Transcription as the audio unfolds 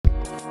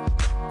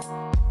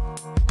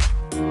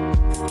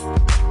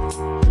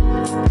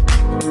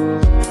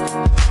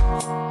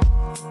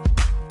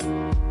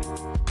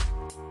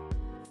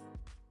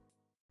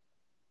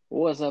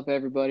What's up,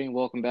 everybody, and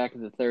welcome back to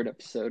the third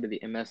episode of the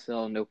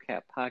MSL No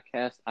Cap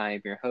Podcast. I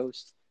am your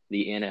host,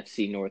 the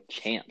NFC North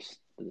champs,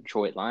 the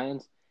Detroit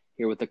Lions,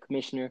 here with the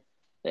commissioner,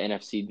 the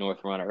NFC North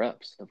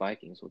runner-ups, the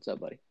Vikings. What's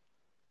up, buddy?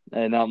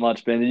 Hey, not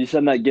much, man. Did you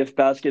send that gift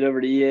basket over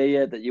to EA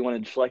yet that you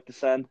wanted Schleck to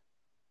send?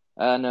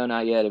 No,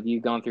 not yet. Have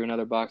you gone through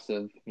another box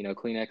of,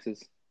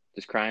 Kleenexes?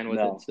 Just crying with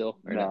it No, still,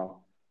 or no?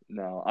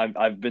 no.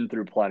 I've been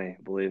through plenty,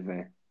 believe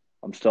me.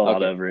 I'm still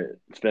not Okay, over it.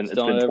 It's still been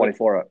not over it?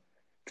 24.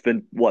 It's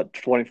been what,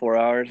 24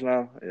 hours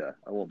now? Yeah,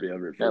 I won't be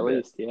over it for a At bit.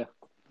 least, yeah.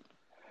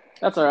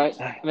 That's all right.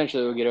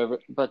 Eventually we'll get over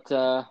it. But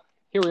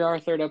here we are,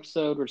 third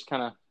episode. We're just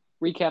kind of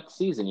recap the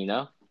season.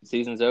 The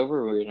season's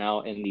over. We're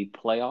now in the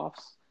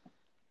playoffs.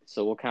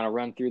 So we'll kind of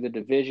run through the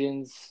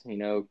divisions,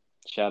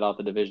 shout out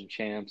the division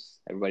champs,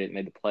 everybody that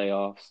made the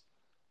playoffs.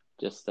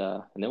 And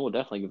then we'll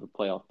definitely give a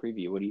playoff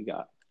preview. What do you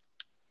got?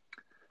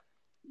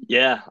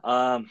 Yeah,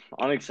 I'm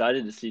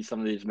excited to see some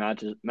of these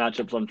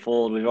matchups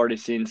unfold. We've already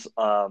seen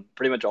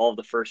pretty much all of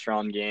the first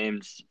round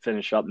games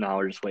finish up now.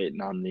 We're just waiting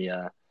on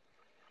the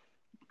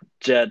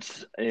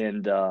Jets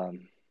and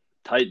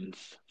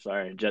Titans.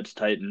 Sorry, Jets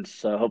Titans.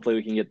 So hopefully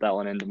we can get that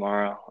one in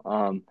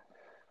tomorrow.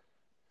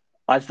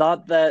 I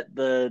thought that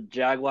the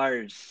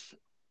Jaguars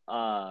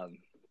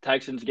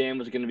Texans game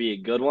was going to be a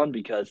good one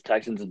because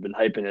Texans has been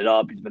hyping it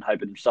up. He's been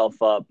hyping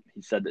himself up.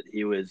 He said that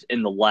he was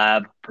in the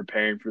lab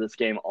preparing for this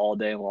game all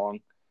day long.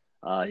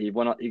 He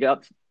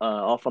got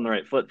off on the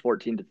right foot,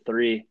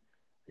 14-3.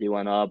 He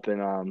went up,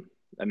 and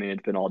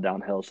it's been all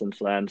downhill since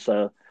then.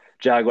 So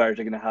Jaguars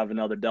are going to have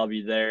another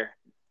W there,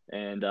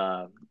 and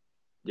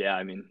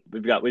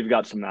we've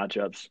got some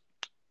matchups.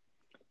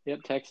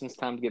 Yep, Texans,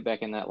 time to get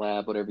back in that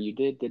lab. Whatever you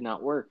did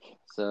not work.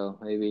 So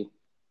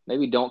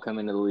maybe don't come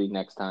into the league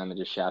next time and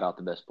just shout out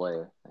the best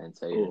player and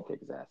say you're going Oh, to kick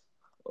his ass.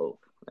 oh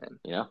man.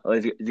 You know?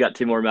 Well, he's got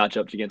two more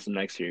matchups against him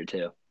next year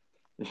too.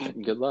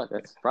 Good luck.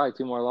 That's probably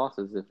two more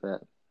losses if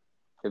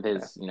Yeah,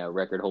 his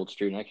record holds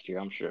true next year.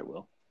 I'm sure it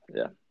will.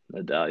 yeah,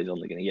 no doubt. He's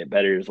only going to get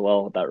better as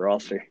well with that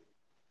roster.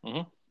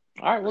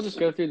 Mm-hmm. All right, we'll just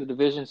go through the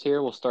divisions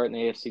here. We'll start in the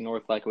AFC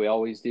North like we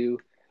always do.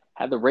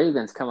 Had the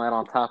Ravens come out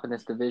on top in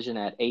this division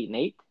at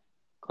 8-8,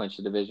 clinched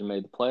the division,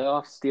 made the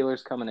playoffs.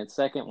 Steelers coming in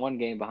second, one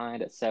game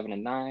behind at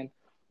 7-9.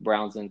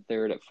 Browns in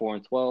third at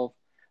 4-12.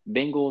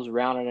 Bengals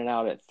rounding it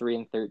out at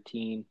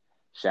 3-13.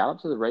 Shout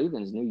out to the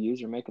Ravens, new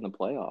user making the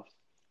playoffs.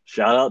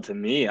 Shout out to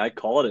me. I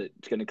called it.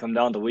 It's going to come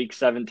down to week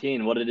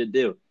 17. What did it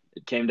do?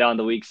 It came down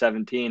to week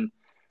 17.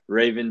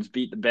 Ravens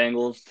beat the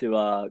Bengals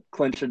to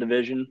clinch the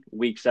division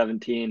week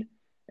 17.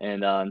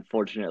 And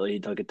unfortunately, he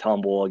took a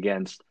tumble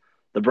against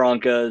the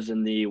Broncos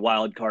in the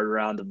wild card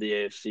round of the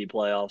AFC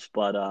playoffs.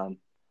 But,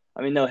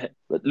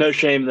 no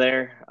shame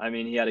there. I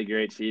mean, he had a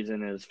great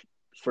season. His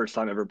first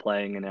time ever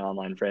playing in an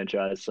online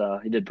franchise. So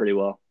he did pretty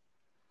well.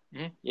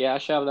 Mm-hmm. Yeah, I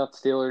shouted out the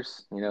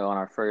Steelers, on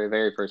our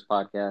very first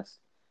podcast.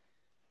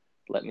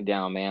 Let me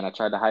down, man. I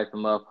tried to hype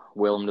him up,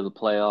 will him to the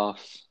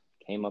playoffs.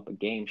 Came up a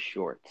game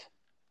short.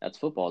 That's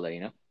football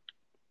day.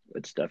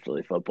 It's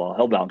definitely football.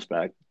 He'll bounce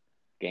back.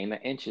 Game of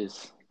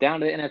inches. Down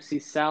to the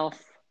NFC South.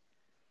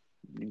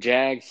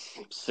 Jags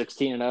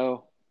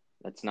 16-0.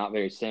 That's not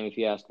very sim if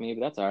you ask me,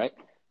 but that's all right.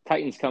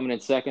 Titans coming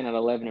in second at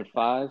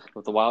 11-5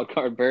 with a wild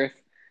card berth.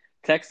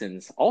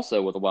 Texans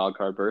also with a wild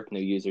card berth. New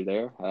user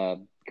there.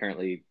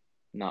 Currently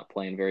not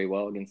playing very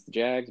well against the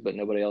Jags, but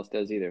nobody else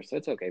does either. So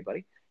it's okay,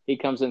 buddy. He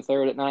comes in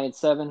third at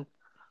 9-7.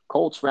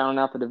 Colts rounding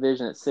out the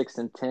division at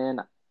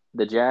 6-10.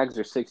 The Jags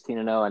are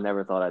 16-0. I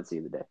never thought I'd see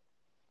the day.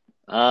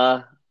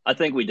 I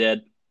think we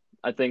did.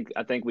 I think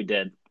we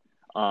did.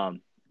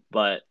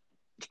 But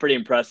it's pretty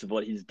impressive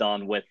what he's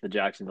done with the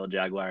Jacksonville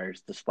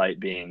Jaguars, despite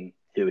being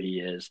who he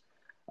is.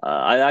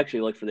 I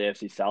actually look for the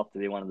AFC South to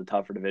be one of the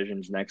tougher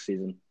divisions next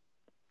season.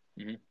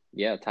 Mm-hmm.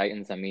 Yeah,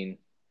 Titans. I mean,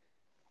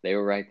 they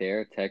were right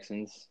there.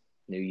 Texans,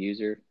 new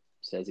user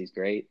says he's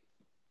great.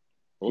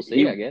 We'll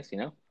see, I guess.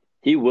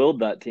 He willed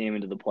that team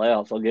into the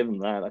playoffs. I'll give him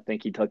that. I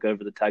think he took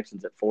over the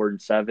Texans at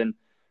 4-7,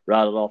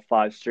 rattled off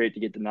five straight to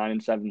get to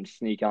 9-7 and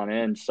sneak on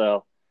in.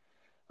 So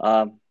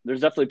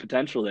there's definitely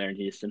potential there in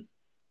Houston.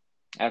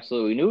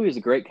 Absolutely. We knew he was a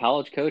great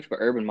college coach, but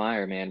Urban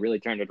Meyer, man, really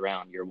turned it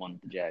around year one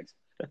with the Jags.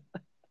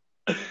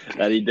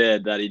 That he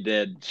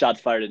did.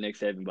 Shots fired at Nick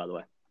Saban, by the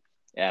way.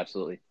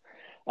 Absolutely.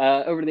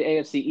 Over to the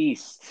AFC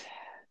East,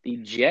 the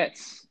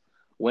Jets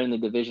win the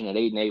division at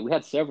 8-8. We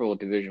had several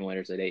division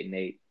winners at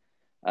 8-8.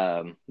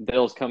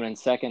 Bills coming in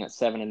second at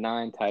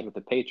 7-9, tied with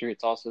the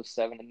Patriots, also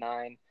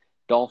 7-9.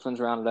 Dolphins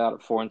rounded out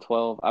at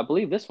 4-12. I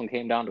believe this one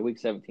came down to week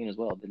 17 as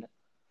well, didn't it?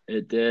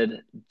 It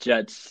did.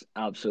 Jets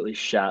absolutely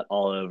shat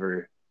all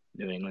over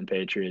New England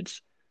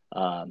Patriots.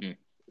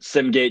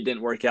 Simgate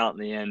didn't work out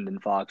in the end in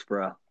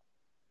Foxborough.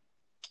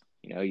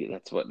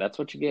 That's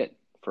what you get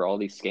for all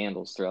these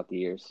scandals throughout the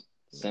years.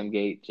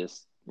 Simgate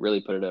just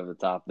really put it over the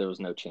top. There was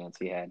no chance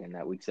he had in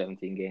that week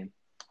 17 game.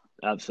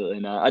 Absolutely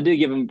not. I do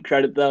give him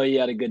credit, though. He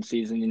had a good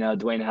season.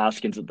 Dwayne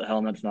Haskins at the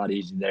helm, that's not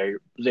easy there. He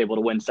was able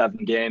to win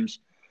 7 games.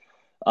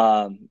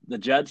 The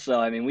Jets,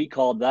 though, we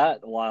called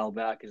that a while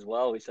back as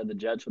well. We said the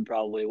Jets would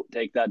probably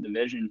take that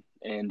division,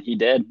 and he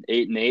did.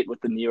 8-8 with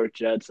the New York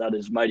Jets. That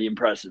is mighty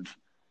impressive.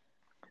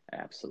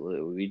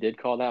 Absolutely. We did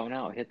call that one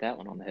out. Hit that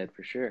one on the head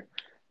for sure.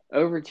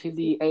 Over to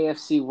the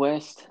AFC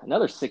West,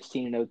 another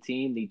 16-0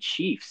 team, the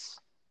Chiefs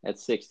at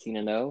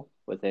 16-0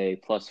 with a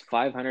plus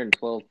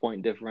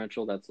 512-point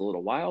differential. That's a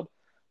little wild.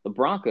 The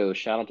Broncos,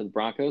 shout out to the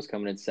Broncos,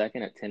 coming in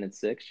second at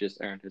 10-6,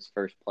 just earned his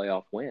first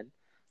playoff win.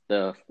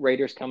 The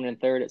Raiders coming in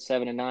third at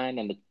 7-9,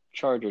 and the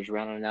Chargers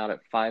rounding out at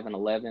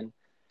 5-11.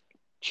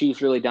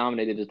 Chiefs really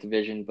dominated the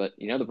division, but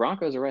the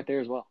Broncos are right there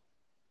as well.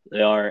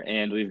 They are,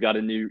 and we've got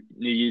a new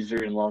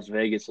user in Las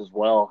Vegas as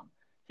well.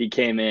 He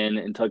came in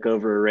and took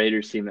over a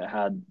Raiders team that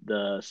had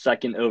the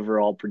second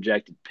overall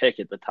projected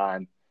pick at the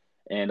time,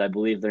 and I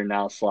believe they're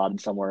now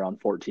slotted somewhere around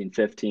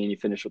 14-15. He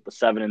finished with the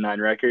 7-9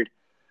 record.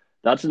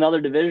 That's another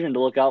division to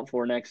look out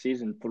for next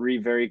season. 3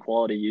 very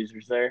quality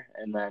users there,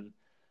 and then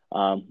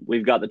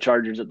we've got the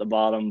Chargers at the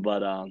bottom,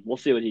 but we'll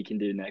see what he can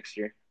do next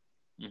year.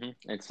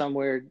 Mm-hmm. And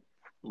somewhere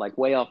like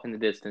way off in the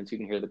distance, you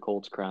can hear the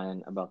Colts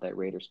crying about that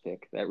Raiders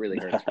pick. That really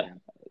hurts for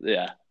him.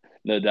 Yeah,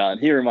 no doubt.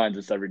 He reminds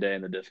us every day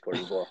in the Discord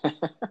as well. All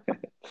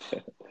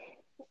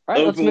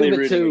right, let's move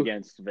it to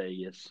against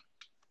Vegas.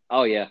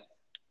 Oh yeah,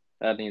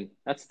 I mean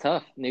that's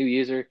tough. New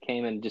user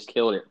came and just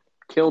killed it,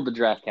 killed the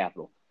draft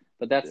capital.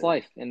 But that's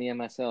life in the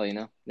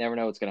MSL. Never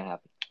know what's going to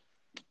happen.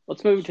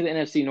 Let's move to the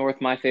NFC North,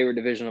 my favorite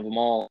division of them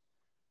all.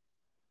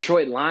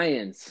 Detroit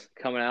Lions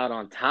coming out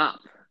on top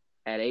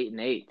at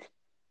 8-8.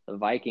 The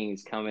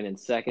Vikings coming in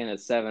second at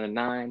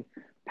 7-9.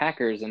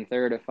 Packers in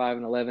third at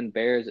 5-11.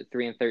 Bears at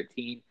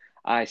 3-13.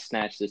 I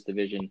snatched this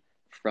division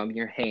from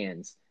your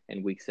hands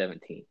in Week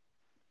 17.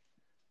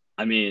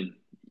 I mean,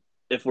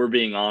 if we're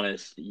being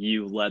honest,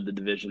 you led the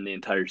division the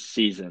entire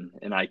season,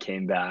 and I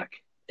came back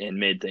and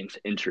made things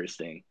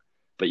interesting.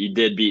 But you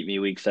did beat me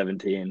Week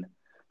 17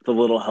 with a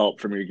little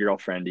help from your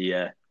girlfriend,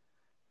 EA.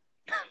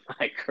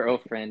 My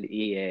girlfriend,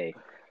 EA.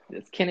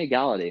 It's Kenny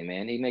Galladay,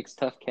 man. He makes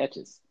tough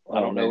catches. I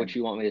don't know what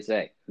you want me to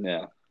say.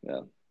 Yeah.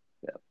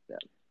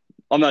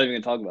 I'm not even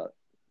going to talk about it.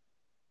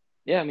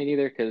 Yeah, me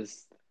neither,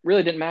 because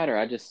really didn't matter.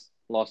 I just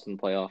lost in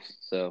the playoffs,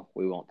 so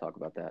we won't talk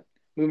about that.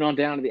 Moving on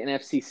down to the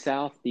NFC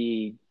South,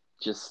 the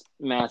just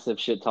massive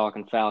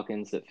shit-talking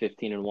Falcons at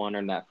 15-1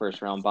 earned that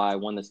first-round bye,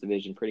 won this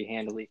division pretty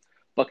handily.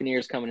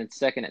 Buccaneers coming in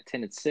second at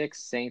 10-6,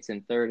 Saints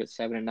in third at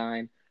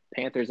 7-9,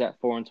 Panthers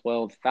at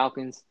 4-12,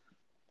 Falcons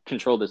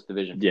control this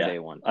division from day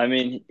one. I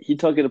mean, he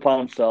took it upon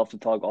himself to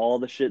talk all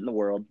the shit in the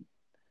world.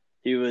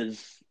 He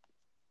was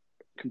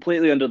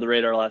completely under the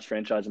radar last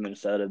franchise in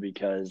Minnesota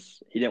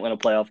because he didn't win a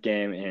playoff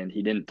game and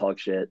he didn't talk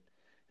shit.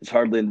 It's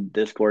hardly in the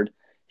Discord.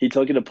 He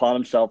took it upon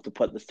himself to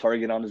put this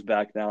target on his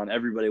back now, and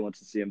everybody wants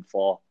to see him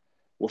fall.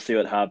 We'll see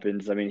what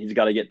happens. I mean, he's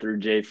got to get through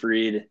Jay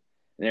Freed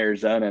in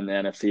Arizona and the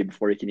NFC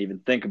before he can even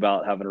think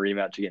about having a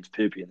rematch against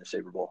Poopy in the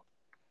Super Bowl.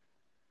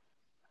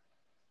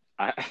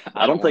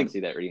 I don't think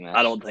see that rematch.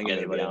 I don't think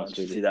anybody wants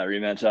to see that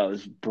rematch. That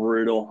was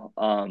brutal.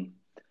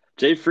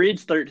 Jay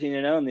Freed's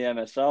 13-0 in the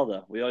MSL,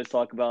 though. We always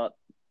talk about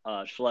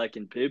Schleck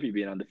and Poopy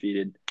being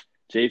undefeated.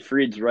 Jay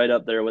Freed's right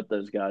up there with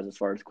those guys as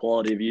far as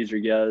quality of user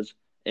goes,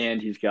 and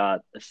he's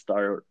got a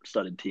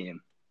star-studded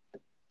team.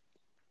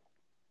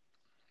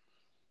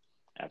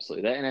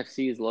 Absolutely. That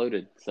NFC is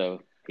loaded,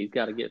 so he's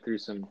got to get through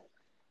some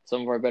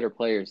of our better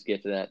players to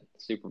get to that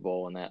Super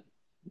Bowl and that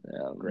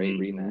great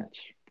rematch.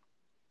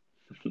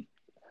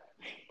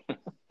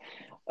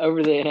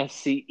 Over the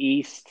NFC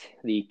East,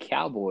 the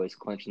Cowboys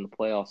clinching the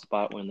playoff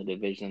spot, winning the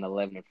division at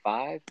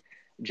 11-5.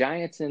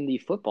 Giants and the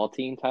football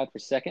team tied for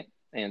second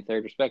and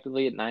third,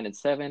 respectively, at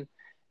 9-7.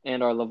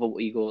 And our Louisville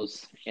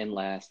Eagles in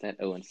last at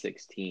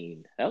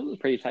 0-16. That was a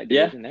pretty tight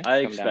division there. I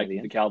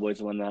expected the Cowboys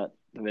to win that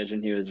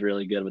division. He was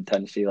really good with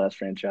Tennessee last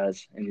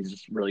franchise, and he's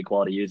just a really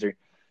quality user.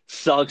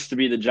 Sucks to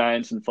be the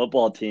Giants and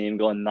football team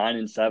going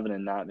 9-7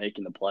 and not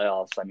making the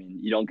playoffs. I mean,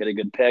 you don't get a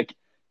good pick.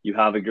 You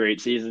have a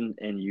great season,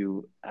 and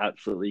you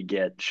absolutely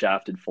get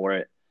shafted for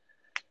it.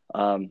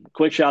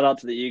 Quick shout-out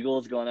to the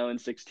Eagles going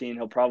 0-16.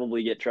 He'll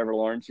probably get Trevor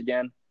Lawrence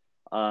again.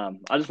 I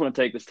just want to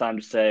take this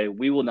time to say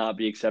we will not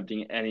be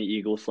accepting any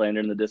Eagle slander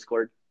in the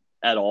Discord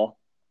at all.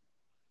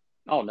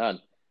 Oh, none.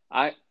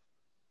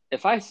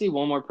 If I see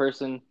one more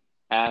person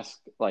ask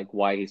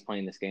why he's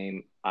playing this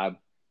game,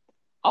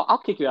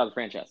 I'll kick you out of the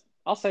franchise.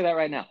 I'll say that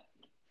right now.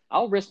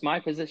 I'll risk my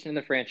position in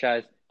the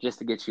franchise just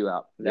to get you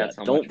out.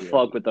 Don't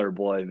fuck with our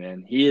boy,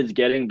 man. He is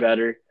getting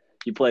better.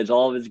 He plays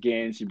all of his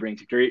games. He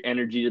brings great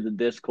energy to the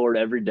Discord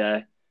every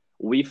day.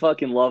 We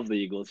fucking love the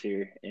Eagles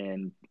here,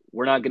 and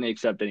we're not going to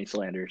accept any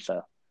slander.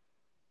 So,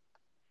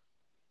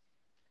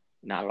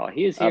 not at all.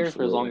 He is here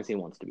for as long as he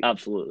wants to be.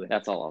 Absolutely.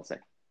 That's all I'll say.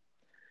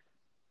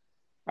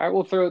 All right,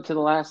 we'll throw it to the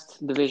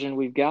last division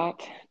we've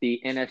got,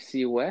 the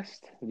NFC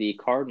West. The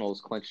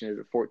Cardinals clinching it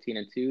at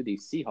 14-2. The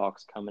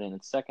Seahawks coming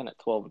in second at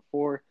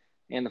 12-4.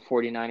 And the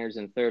 49ers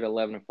in third,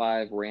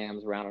 11-5.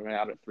 Rams rounding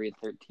out at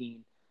 3-13.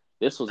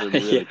 This was a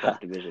really tough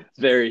division.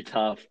 Very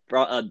tough.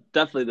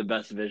 Definitely the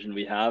best division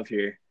we have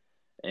here.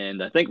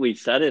 And I think we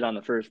said it on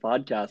the first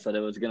podcast that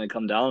it was going to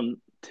come down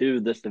to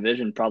this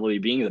division probably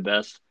being the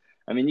best.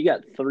 I mean, you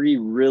got 3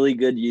 really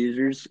good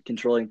users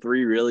controlling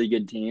 3 really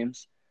good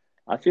teams.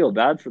 I feel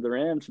bad for the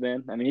Rams,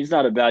 man. I mean, he's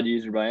not a bad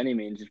user by any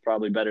means. He's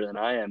probably better than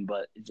I am,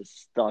 but he's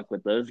just stuck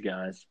with those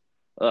guys.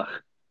 Ugh.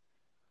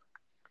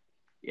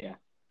 Yeah,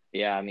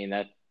 yeah. I mean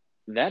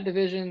that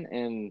division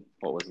and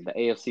what was it, the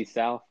AFC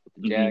South with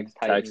the Jags,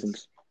 Titans,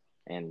 Texans.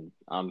 and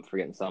I'm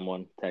forgetting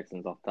someone,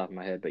 Texans off the top of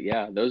my head. But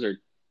yeah, those are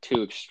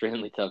two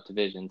extremely tough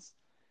divisions.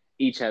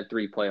 Each had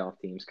three playoff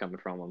teams coming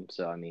from them.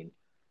 So I mean,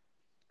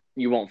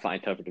 you won't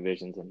find tougher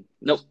divisions in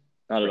Nope, this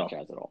not at all.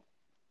 franchise at all.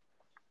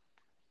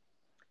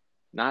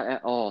 Not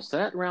at all. So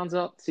that rounds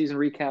up the season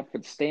recap for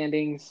the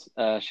standings.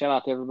 Shout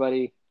out to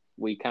everybody.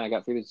 We kind of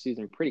got through the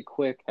season pretty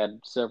quick, had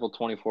several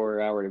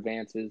 24-hour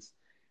advances.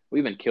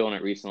 We've been killing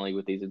it recently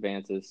with these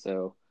advances.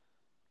 So,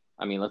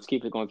 I mean, let's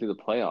keep it going through the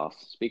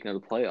playoffs. Speaking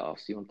of the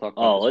playoffs, you want to talk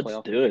about Oh, this let's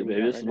playoff do it, we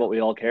baby. got This right is what now? we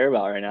all care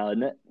about right now,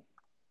 isn't it?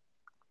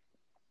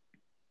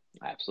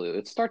 Absolutely.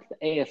 Let's start with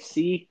the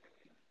AFC.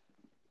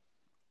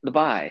 The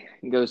bye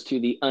goes to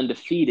the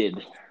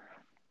undefeated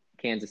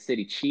Kansas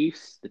City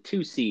Chiefs, the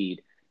 2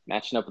 seed,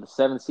 matching up with the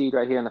 7 seed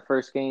right here in the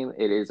first game.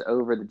 It is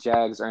over. The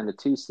Jags are in the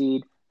 2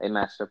 seed. They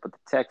matched up with the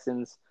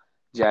Texans.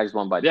 Jags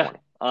won by 20.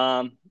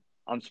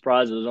 I'm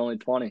surprised it was only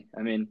 20.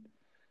 I mean,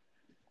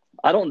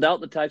 I don't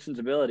doubt the Texans'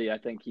 ability. I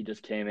think he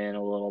just came in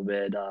a little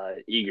bit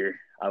eager,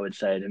 I would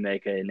say, to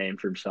make a name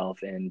for himself,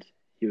 and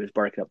he was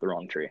barking up the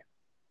wrong tree.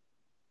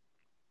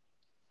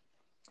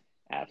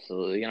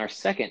 Absolutely. In our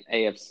second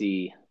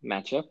AFC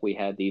matchup, we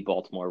had the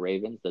Baltimore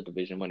Ravens, the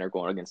division winner,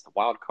 going against the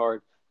wild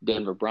card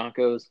Denver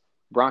Broncos.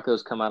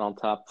 Broncos come out on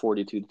top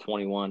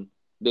 42-21.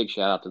 Big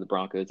shout out to the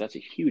Broncos. That's a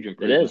huge It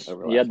improvement is.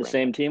 over He last had the franchise.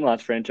 same team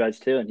last franchise,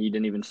 too, and he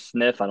didn't even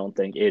sniff, I don't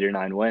think, 8 or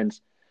 9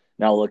 wins.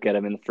 Now look at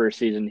him in the first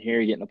season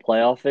here, getting a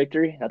playoff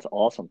victory. That's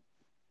awesome.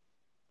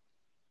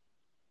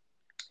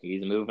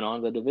 He's moving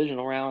on to the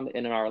divisional round.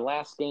 And in our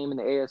last game in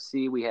the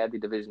AFC, we had the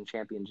division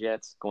champion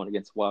Jets going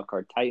against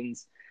wildcard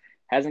Titans.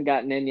 Hasn't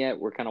gotten in yet.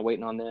 We're kind of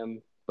waiting on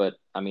them. But,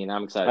 I mean,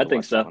 I'm excited I to think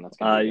watch that so. one. That's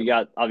going to be a You good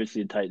one. got,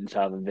 obviously, the Titans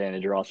have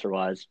advantage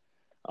roster-wise,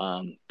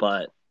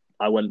 but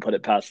I wouldn't put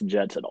it past the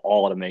Jets at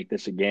all to make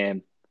this a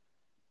game.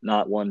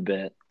 Not one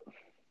bit.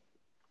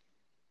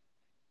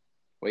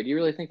 Wait, do you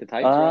really think the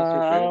Titans roster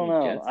is I better don't than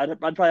the know. Jets? I'd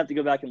probably have to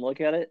go back and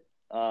look at it.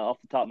 Off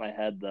the top of my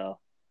head, though,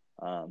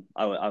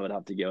 I would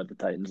have to go with the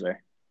Titans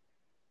there.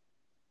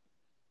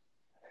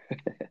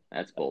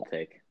 That's a bold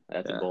take.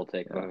 That's a bold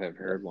take if I've ever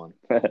heard one.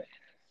 Yeah.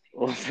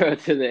 We'll throw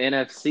it to the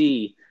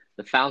NFC.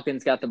 The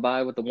Falcons got the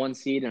bye with the 1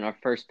 seed in our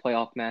first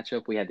playoff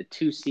matchup. We had the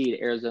 2 seed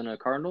Arizona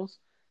Cardinals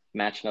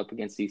matching up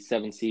against the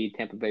 7 seed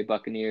Tampa Bay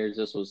Buccaneers.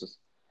 This was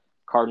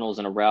Cardinals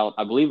in a rout.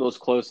 I believe it was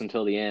close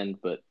until the end,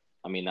 but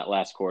I mean that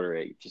last quarter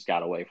it just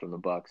got away from the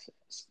Bucs.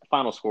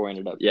 Final score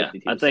ended up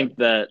 52 I to think 17.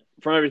 that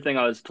from everything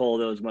I was told,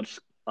 it was much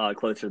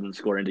closer than the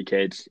score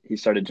indicates. He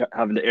started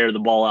having to air the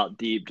ball out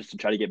deep just to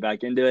try to get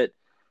back into it,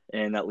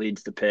 and that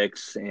leads to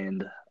picks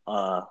and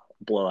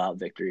blowout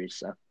victories.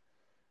 So,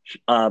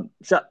 go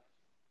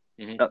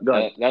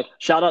ahead.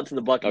 Shout out to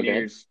the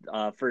Buccaneers,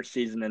 first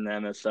season in the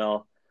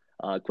MSL.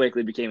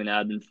 Quickly became an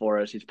admin for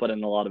us. He's put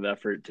in a lot of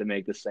effort to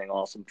make this thing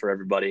awesome for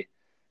everybody,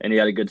 and he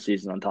had a good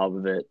season on top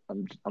of it.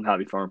 I'm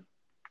happy for him.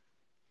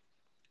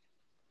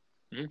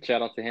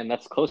 Shout out to him.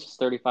 That's the closest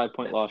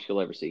 35-point loss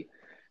you'll ever see.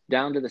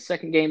 Down to the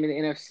second game in the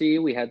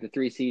NFC, we had the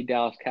 3 seed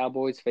Dallas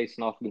Cowboys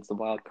facing off against the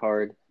wild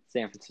card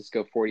San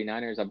Francisco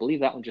 49ers. I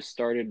believe that one just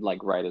started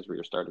like right as we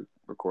started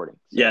recording.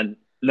 So, yeah,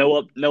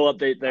 no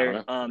update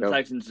there. Nope.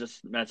 Texans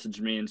just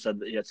messaged me and said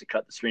that he has to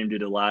cut the stream due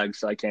to lag,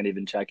 so I can't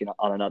even check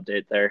on an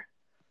update there.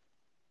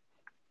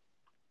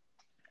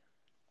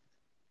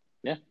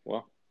 Yeah,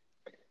 well,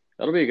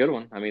 that'll be a good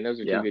one. I mean,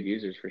 those are two good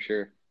users for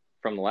sure.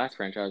 From the last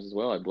franchise as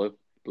well, I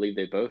believe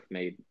they both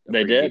made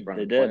They did.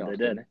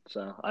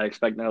 So I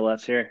expect no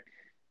less here.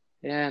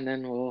 Yeah, and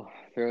then we'll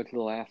throw it to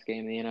the last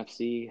game in the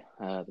NFC.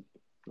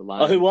 The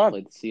Lions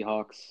played the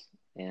Seahawks,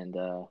 and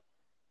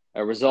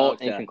a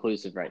result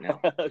inconclusive right now.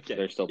 Okay.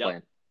 They're still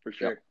playing. For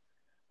sure.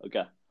 Yep.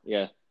 Okay.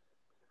 Yeah,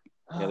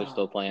 they're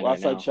still playing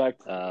last right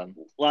now.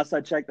 Last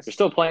I checked, they're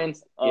still playing.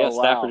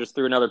 Stafford just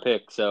threw another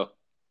pick. So,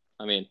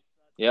 I mean,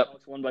 yep.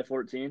 It's 1 by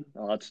 14.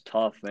 Oh, that's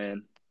tough,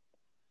 man.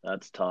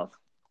 That's tough.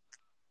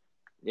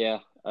 Yeah.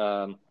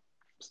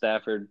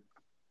 Stafford,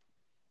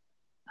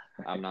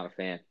 I'm not a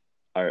fan.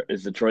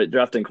 Is Detroit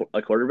drafting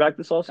a quarterback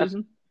this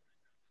offseason?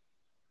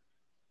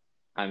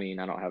 I mean,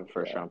 I don't have a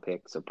first-round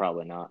pick, so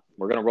probably not.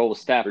 We're going to roll with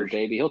Stafford,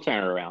 baby. He'll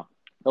turn it around.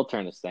 He'll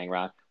turn this thing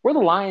around. We're the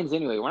Lions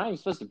anyway. We're not even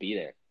supposed to be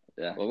there.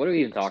 Yeah. Well, what are we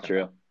even talking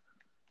about?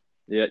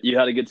 Yeah, you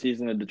had a good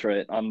season in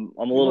Detroit. I'm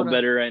a little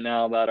bitter right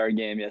now about our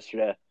game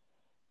yesterday,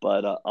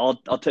 but I'll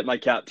tip my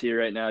cap to you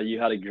right now. You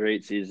had a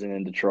great season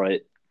in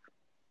Detroit.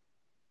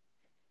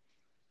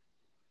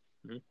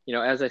 You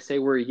know, as I say,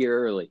 we're a year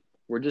early.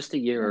 We're just a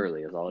year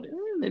early, is all it is.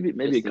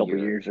 Maybe a couple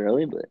years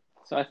early, but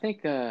so I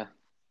think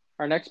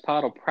our next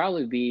pod will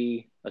probably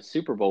be a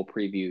Super Bowl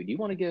preview. Do you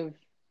want to give?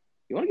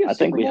 I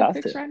think we have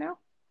picks right now.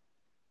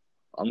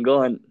 I'm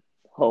going.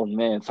 Oh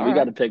man, so we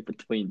got to pick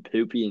between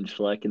Poopy and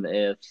Schleck in the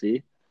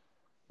AFC.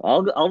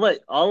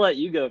 I'll let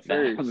you go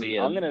first.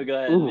 I'm gonna go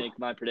ahead and make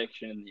my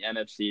prediction in the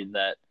NFC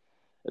that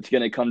it's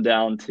going to come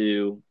down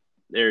to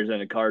the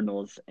Arizona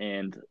Cardinals,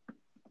 and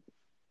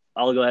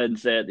I'll go ahead and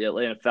say it, the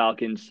Atlanta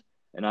Falcons,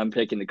 and I'm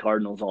picking the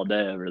Cardinals all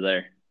day over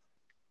there.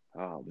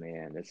 Oh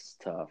man, this is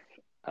tough.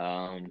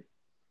 I'll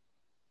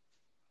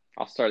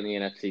start in the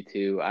NFC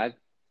too. I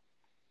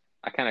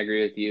kind of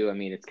agree with you. I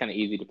mean, it's kind of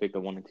easy to pick the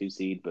 1 and 2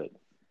 seed, but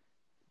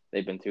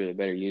they've been through the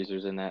better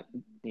users in that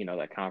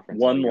that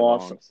conference all One year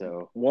loss, long.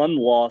 So one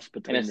loss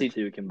between NFC the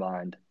two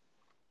combined.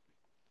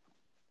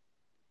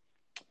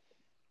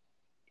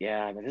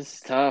 Yeah, but this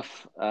is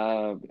tough.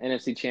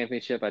 NFC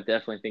Championship, I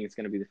definitely think it's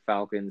going to be the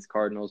Falcons,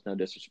 Cardinals. No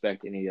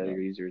disrespect to any other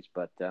users,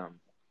 but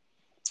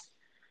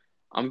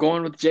I'm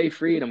going with Jay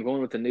Freed. I'm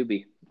going with the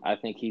newbie. I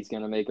think he's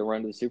going to make a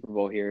run to the Super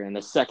Bowl here in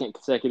the second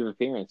consecutive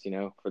appearance,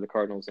 for the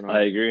Cardinals.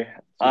 I agree.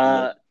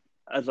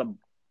 As a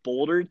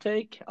bolder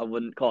take, I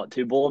wouldn't call it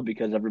too bold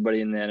because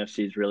everybody in the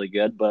NFC is really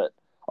good, but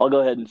I'll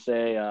go ahead and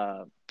say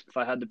if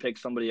I had to pick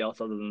somebody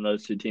else other than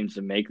those two teams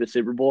to make the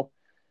Super Bowl,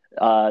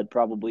 I'd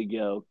probably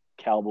go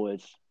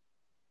Cowboys.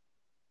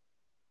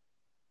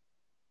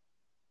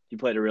 He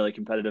played a really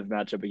competitive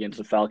matchup against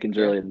the Falcons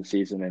early in the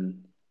season,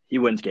 and he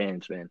wins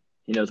games, man.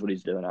 He knows what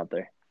he's doing out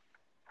there.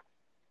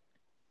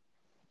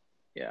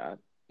 Yeah,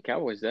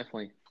 Cowboys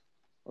definitely.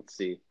 Let's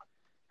see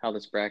how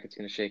this bracket's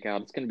going to shake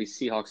out. It's going to be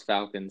Seahawks,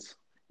 Falcons,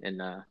 and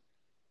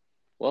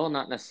well,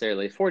 not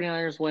necessarily. If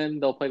 49ers win,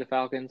 they'll play the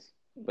Falcons,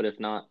 but if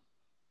not,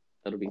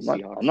 it'll be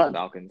Seahawks,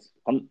 Falcons.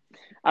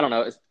 I don't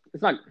know.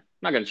 It's not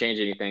going to change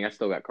anything. I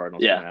still got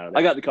Cardinals coming out of that.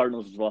 I got the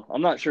Cardinals as well.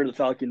 I'm not sure the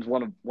Falcons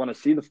want to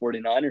see the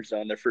 49ers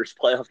in their first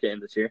playoff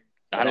game this year.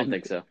 I don't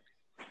think so.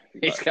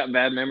 He's got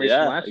bad memories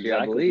from last year,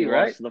 I believe, he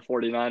right? Lost to the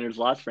 49ers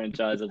last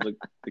franchise as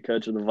the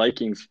coach of the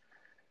Vikings.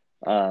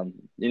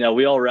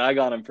 We all rag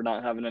on him for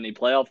not having any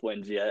playoff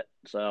wins yet.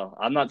 So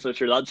I'm not so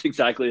sure that's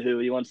exactly who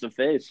he wants to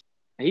face.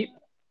 He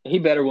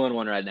better win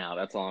one right now.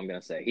 That's all I'm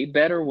going to say. He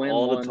better win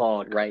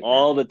one right now.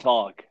 All the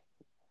talk.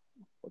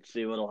 Let's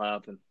see what'll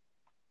happen.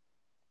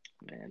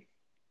 Man.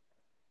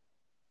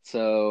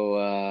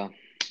 So,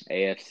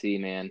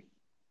 AFC, man.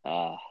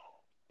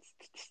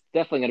 It's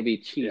definitely going to be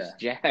Chiefs,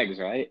 Jags,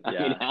 right? I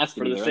mean, it has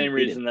to be. For the same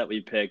reason that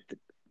we picked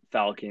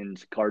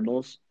Falcons,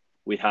 Cardinals,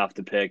 we have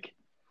to pick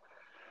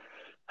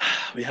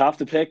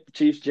the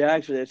Chiefs,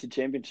 Jags for the AFC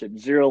Championship.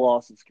 0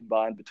 losses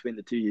combined between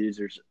the two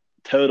users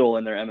total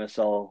in their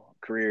MSL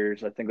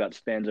careers. I think that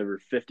spans over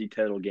 50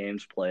 total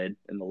games played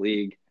in the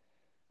league.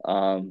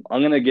 I'm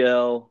going to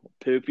go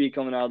Poopy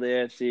coming out of the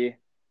AFC.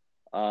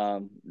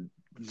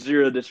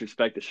 0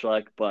 disrespect to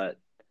Schleck, but,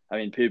 I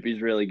mean,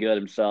 Poopy's really good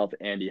himself,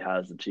 and he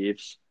has the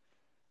Chiefs.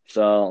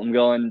 So I'm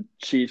going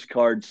Chiefs,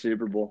 Cards,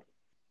 Super Bowl.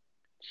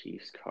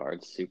 Chiefs,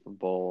 Cards, Super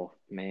Bowl.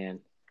 Man,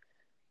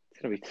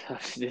 it's going to be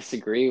tough to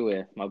disagree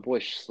with. My boy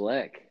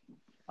Schleck.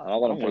 I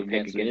don't want to pick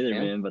against either,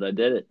 man, but I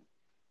did it.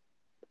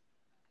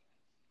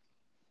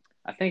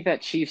 I think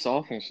that Chiefs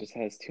offense just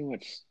has too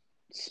much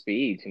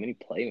speed, too many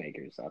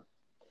playmakers.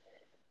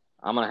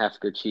 I'm going to have to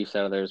go Chiefs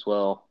out of there as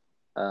well.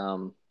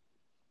 I'm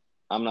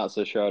not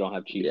so sure I don't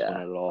have Chiefs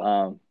winning at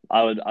all.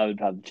 I would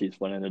have the Chiefs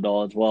winning it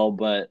all as well,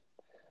 but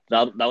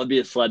that would be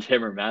a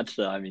sledgehammer match,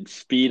 though. I mean,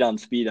 speed on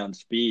speed on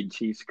speed.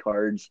 Chiefs,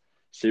 Cards,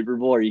 Super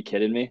Bowl. Are you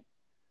kidding me?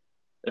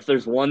 If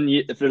there's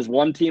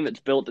one team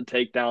that's built to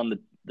take down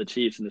the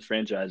Chiefs in this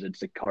franchise,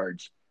 it's the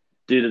Cards,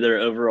 due to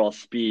their overall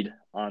speed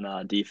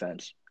on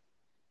defense.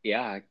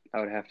 Yeah, I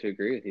would have to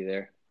agree with you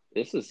there.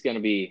 This is going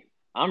to be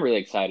 – I'm really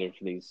excited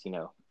for these,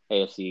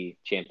 AFC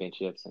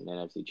championships and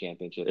NFC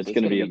championships. It's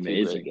going to be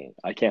amazing.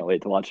 I can't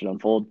wait to watch it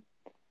unfold.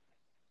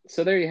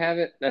 So there you have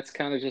it. That's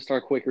kind of just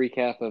our quick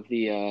recap of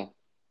the,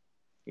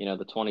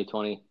 the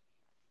 2020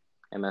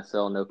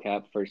 MSL No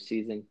Cap first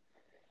season.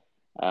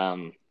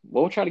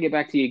 We'll try to get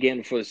back to you again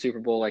before the Super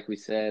Bowl, like we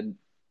said.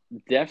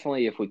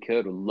 Definitely, if we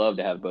could, would love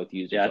to have both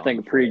users. Yeah, I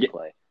think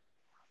pregame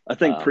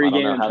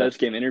and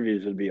postgame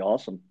interviews would be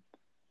awesome.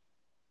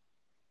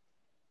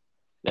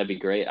 That'd be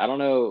great. I don't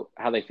know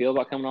how they feel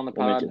about coming on the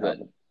pod, but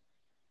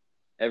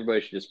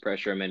everybody should just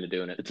pressure them into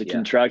doing it. It's a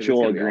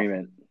contractual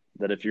agreement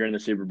that if you're in the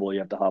Super Bowl, you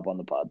have to hop on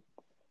the pod.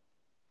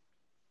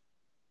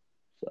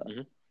 So.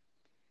 Mm-hmm.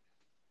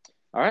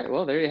 All right,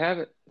 well, there you have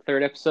it.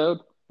 3rd episode.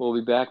 We'll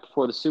be back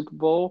before the Super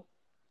Bowl.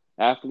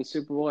 After the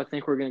Super Bowl, I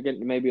think we're going to get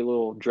maybe a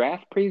little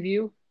draft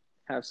preview,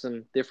 have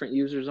some different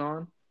users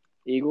on.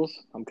 Eagles,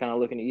 I'm kind of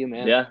looking at you,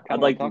 man. Yeah, I'd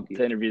like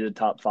to interview the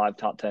top 5,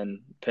 top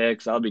 10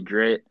 picks. That would be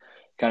great.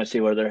 Kind of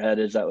see where their head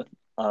is at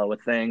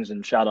with things,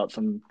 and shout out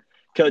some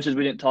coaches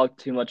we didn't talk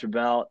too much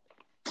about.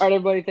 All right,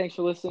 everybody, thanks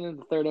for listening to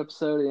the 3rd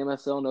episode of the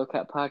MSL No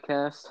Cap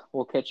Podcast.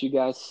 We'll catch you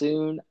guys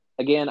soon.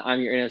 Again, I'm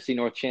your NFC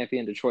North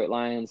champion, Detroit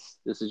Lions.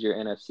 This is your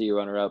NFC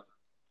runner-up,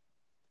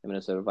 the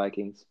Minnesota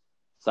Vikings.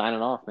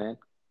 Signing off, man.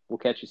 We'll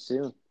catch you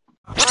soon.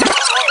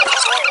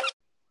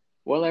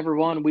 Well,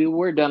 everyone, we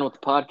were done with the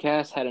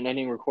podcast, had an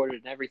ending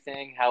recorded and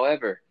everything.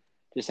 However,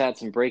 just had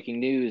some breaking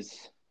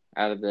news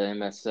out of the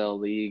MSL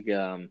League.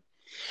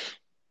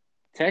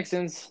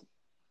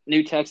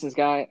 New Texans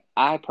guy.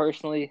 I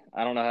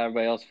don't know how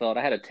everybody else felt.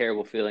 I had a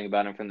terrible feeling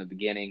about him from the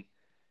beginning,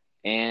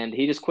 and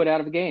he just quit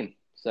out of the game.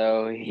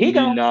 So You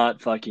do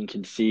not fucking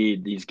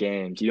concede these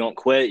games. You don't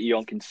quit. You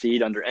don't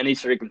concede under any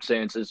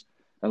circumstances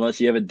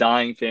unless you have a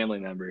dying family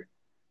member.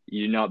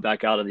 You do not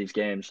back out of these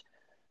games.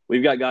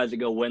 We've got guys that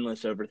go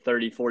winless over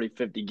 30, 40,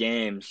 50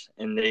 games,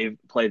 and they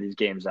play these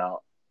games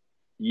out.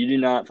 You do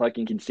not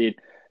fucking concede.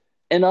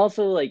 And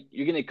also, like,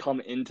 you're going to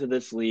come into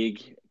this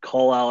league,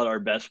 call out our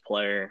best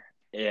player,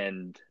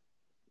 and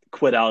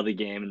quit out of the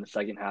game in the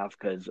second half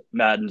because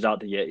Madden's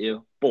out to get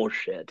you.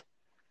 Bullshit.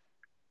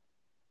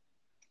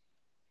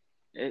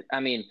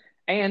 And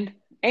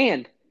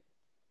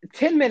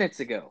 10 minutes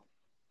ago,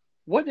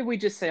 what did we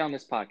just say on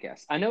this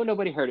podcast? I know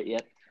nobody heard it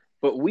yet,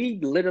 but we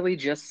literally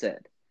just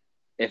said,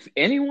 if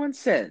anyone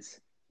says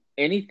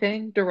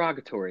anything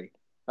derogatory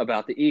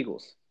about the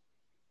Eagles,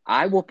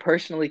 I will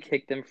personally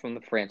kick them from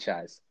the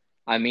franchise.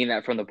 I mean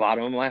that from the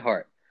bottom of my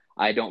heart.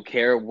 I don't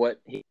care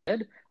what he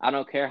said. I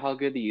don't care how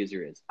good the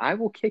user is. I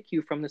will kick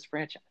you from this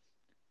franchise.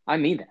 I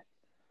mean that.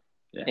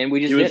 Yeah. And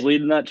he was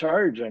leading that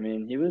charge. I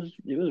mean, he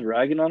was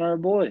ragging on our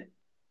boy.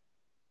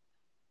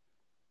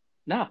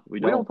 Nah, we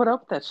don't put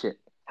up with that shit.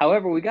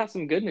 However, we got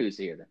some good news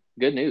here.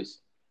 Good news.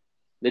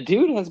 The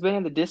dude has been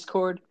in the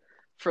Discord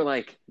for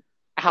like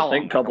how long? I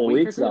think a couple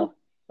weeks now.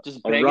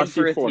 Just begging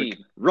for a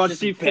team.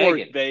 Rusty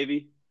Fork,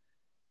 baby.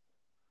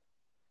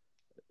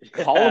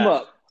 Call him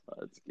up.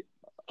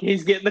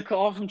 He's getting the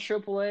call from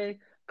AAA.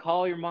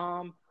 Call your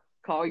mom.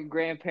 Call your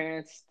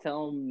grandparents.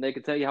 Tell them they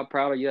can tell you how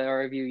proud you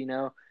are of you. You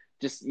know,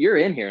 just you're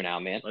in here now,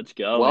 man. Let's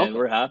go, man.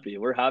 We're happy.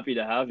 We're happy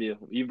to have you.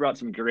 You brought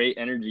some great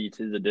energy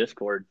to the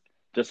Discord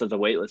just as a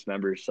waitlist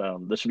member.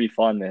 So this should be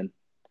fun, man.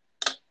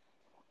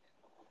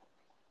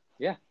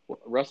 Yeah,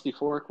 Rusty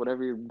Fork,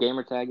 whatever your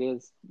gamer tag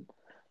is,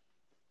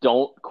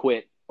 don't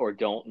quit or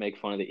don't make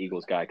fun of the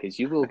Eagles guy because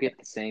you will get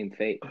the same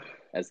fate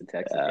as the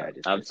Texans guy.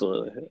 Just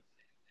absolutely.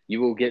 You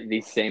will get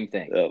the same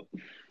thing.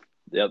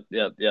 Yep.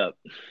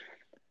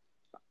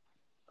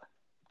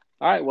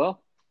 All right,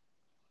 well,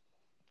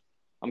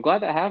 I'm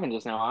glad that happened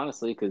just now,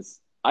 honestly, because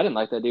I didn't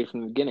like that dude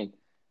from the beginning.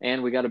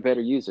 And we got a better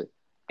user.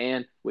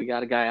 And we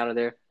got a guy out of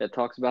there that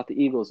talks about the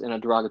Eagles in a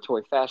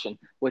derogatory fashion,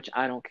 which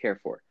I don't care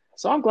for.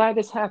 So I'm glad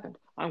this happened.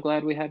 I'm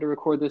glad we had to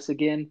record this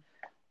again.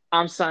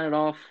 I'm signing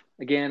off.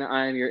 Again,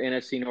 I am your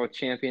NFC North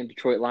champion,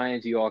 Detroit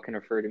Lions. You all can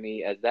refer to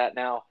me as that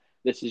now.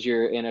 This is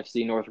your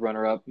NFC North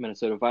runner-up,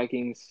 Minnesota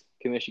Vikings.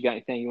 Commish, you got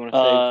anything you want to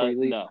say before you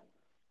leave? No.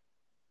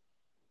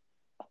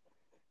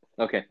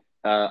 Okay.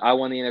 I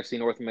won the NFC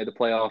North and made the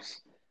playoffs.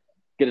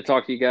 Good to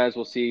talk to you guys.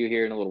 We'll see you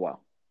here in a little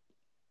while.